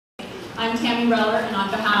I'm Tammy Reller, and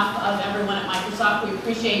on behalf of everyone at Microsoft, we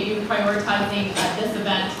appreciate you prioritizing this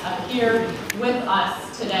event here with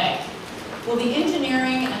us today. Well, the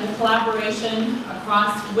engineering and the collaboration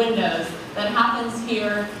across Windows that happens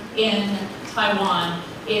here in Taiwan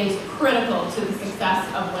is critical to the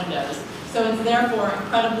success of Windows. So it's therefore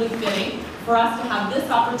incredibly fitting for us to have this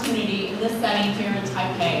opportunity in this setting here in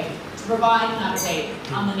Taipei to provide an update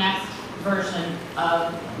on the next version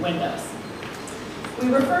of Windows. We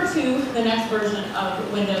refer to the next version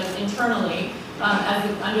of Windows internally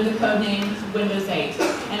under the code name Windows 8.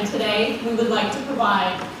 And today we would like to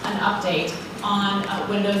provide an update on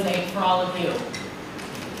Windows 8 for all of you.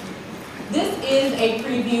 This is a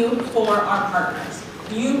preview for our partners.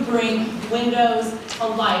 You bring Windows to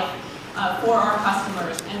life for our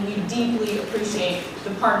customers, and we deeply appreciate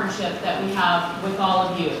the partnership that we have with all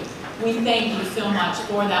of you. We thank you so much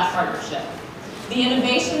for that partnership. The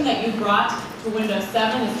innovation that you brought to Windows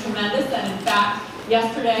 7 is tremendous, and in fact,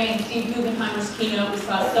 yesterday in Steve Guggenheimer's keynote, we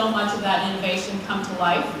saw so much of that innovation come to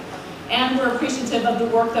life. And we're appreciative of the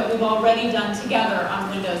work that we've already done together on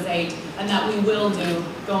Windows 8 and that we will do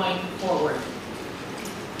going forward.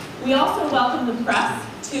 We also welcome the press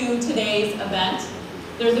to today's event.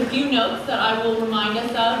 There's a few notes that I will remind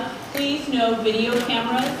us of. Please no video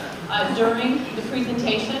cameras during the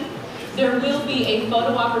presentation. There will be a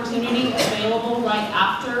photo opportunity available right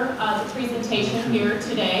after the presentation here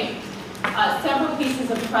today. Several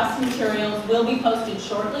pieces of press materials will be posted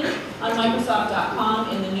shortly on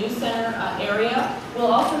Microsoft.com in the News Center area.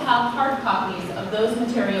 We'll also have hard copies of those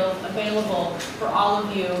materials available for all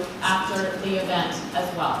of you after the event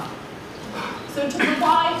as well. So to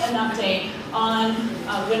provide an update on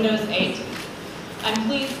Windows 8, I'm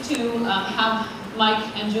pleased to have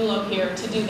Mike and Julio here to do